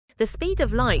The speed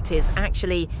of light is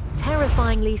actually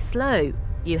terrifyingly slow.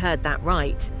 You heard that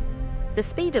right. The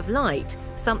speed of light,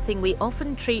 something we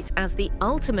often treat as the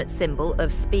ultimate symbol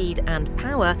of speed and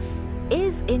power,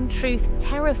 is in truth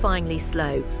terrifyingly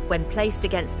slow when placed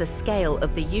against the scale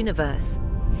of the universe.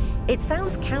 It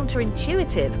sounds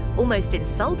counterintuitive, almost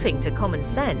insulting to common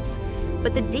sense,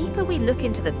 but the deeper we look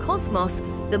into the cosmos,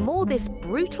 the more this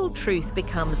brutal truth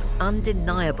becomes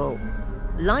undeniable.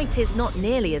 Light is not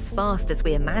nearly as fast as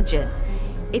we imagine.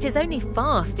 It is only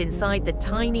fast inside the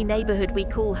tiny neighborhood we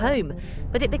call home,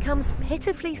 but it becomes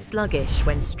pitifully sluggish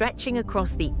when stretching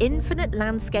across the infinite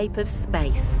landscape of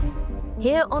space.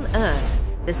 Here on Earth,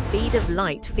 the speed of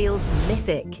light feels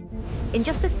mythic. In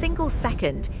just a single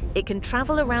second, it can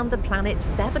travel around the planet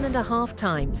 7.5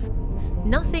 times.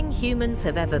 Nothing humans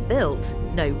have ever built,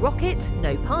 no rocket,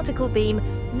 no particle beam,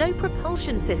 no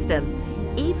propulsion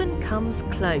system, even comes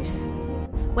close.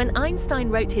 When Einstein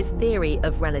wrote his theory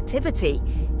of relativity,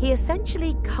 he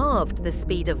essentially carved the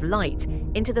speed of light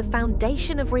into the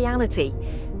foundation of reality,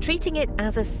 treating it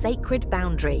as a sacred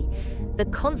boundary, the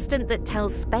constant that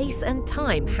tells space and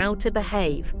time how to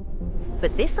behave.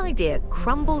 But this idea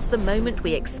crumbles the moment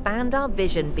we expand our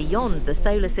vision beyond the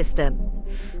solar system.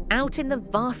 Out in the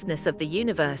vastness of the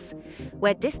universe,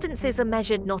 where distances are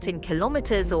measured not in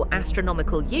kilometers or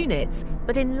astronomical units,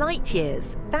 but in light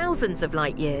years, thousands of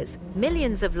light years,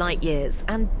 millions of light years,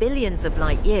 and billions of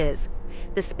light years,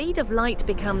 the speed of light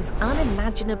becomes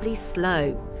unimaginably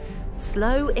slow.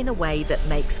 Slow in a way that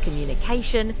makes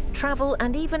communication, travel,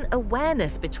 and even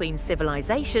awareness between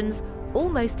civilizations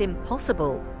almost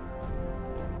impossible.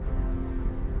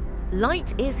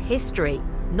 Light is history,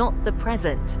 not the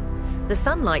present. The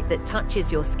sunlight that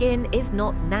touches your skin is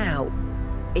not now.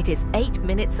 It is 8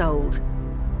 minutes old.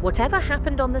 Whatever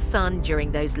happened on the sun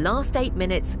during those last 8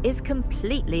 minutes is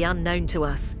completely unknown to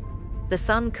us. The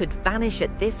sun could vanish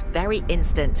at this very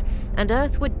instant, and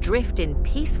Earth would drift in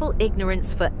peaceful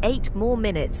ignorance for 8 more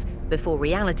minutes before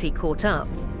reality caught up.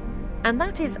 And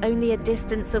that is only a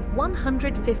distance of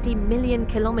 150 million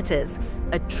kilometers,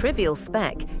 a trivial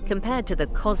speck compared to the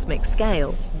cosmic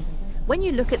scale. When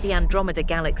you look at the Andromeda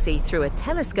Galaxy through a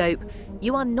telescope,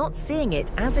 you are not seeing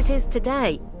it as it is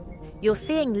today. You're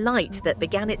seeing light that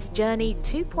began its journey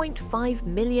 2.5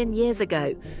 million years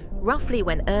ago, roughly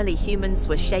when early humans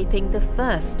were shaping the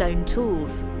first stone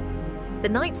tools. The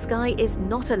night sky is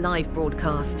not a live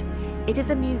broadcast. It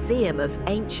is a museum of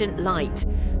ancient light,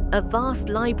 a vast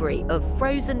library of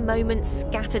frozen moments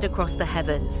scattered across the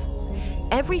heavens.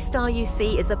 Every star you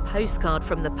see is a postcard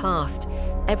from the past.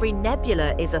 Every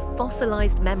nebula is a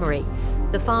fossilized memory.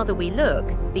 The farther we look,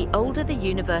 the older the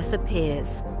universe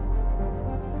appears.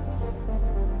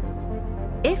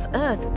 If Earth